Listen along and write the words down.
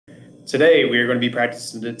Today, we are going to be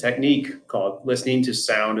practicing a technique called listening to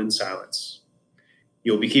sound and silence.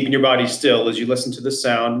 You'll be keeping your body still as you listen to the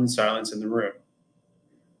sound and silence in the room.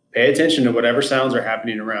 Pay attention to whatever sounds are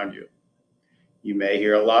happening around you. You may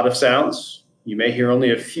hear a lot of sounds, you may hear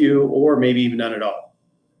only a few, or maybe even none at all.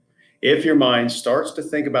 If your mind starts to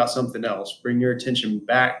think about something else, bring your attention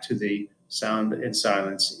back to the sound and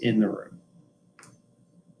silence in the room.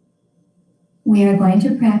 We are going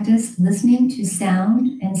to practice listening to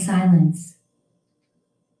sound and silence.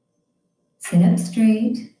 Sit up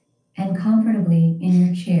straight and comfortably in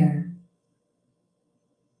your chair.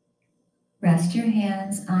 Rest your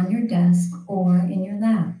hands on your desk or in your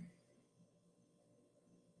lap.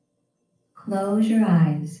 Close your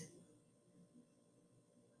eyes.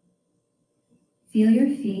 Feel your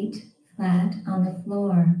feet flat on the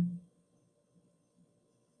floor.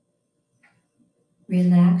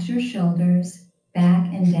 Relax your shoulders back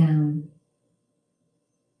and down.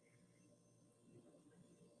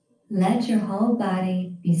 Let your whole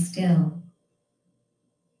body be still.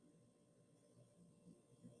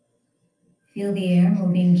 Feel the air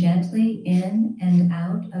moving gently in and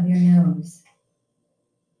out of your nose.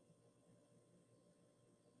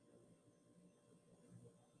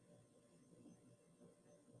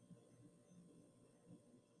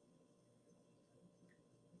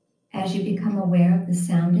 As you become aware of the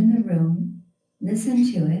sound in the room, listen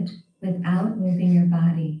to it without moving your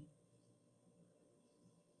body.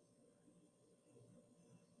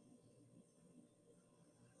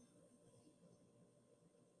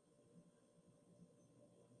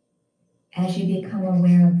 As you become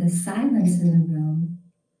aware of the silence in the room,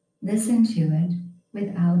 listen to it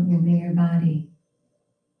without moving your body.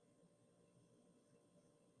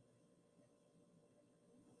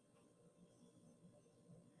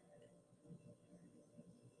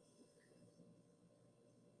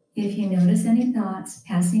 If you notice any thoughts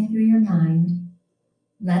passing through your mind,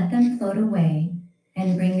 let them float away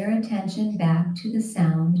and bring your attention back to the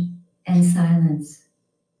sound and silence.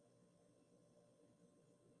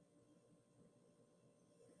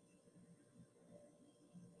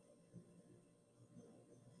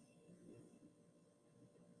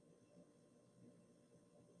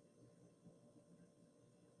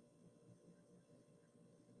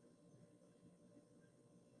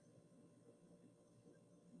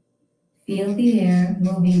 Feel the air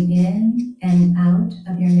moving in and out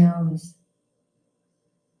of your nose.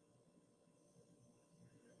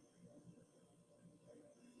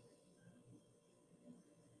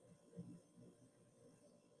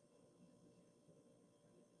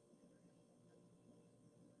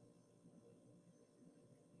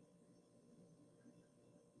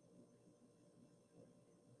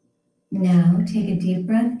 Now take a deep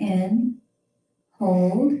breath in,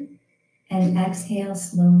 hold, and exhale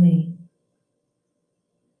slowly.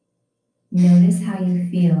 Notice how you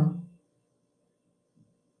feel.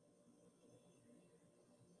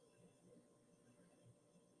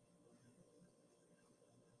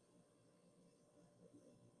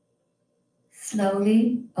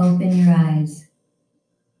 Slowly open your eyes.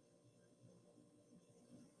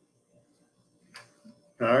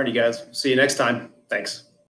 All righty, guys. See you next time. Thanks.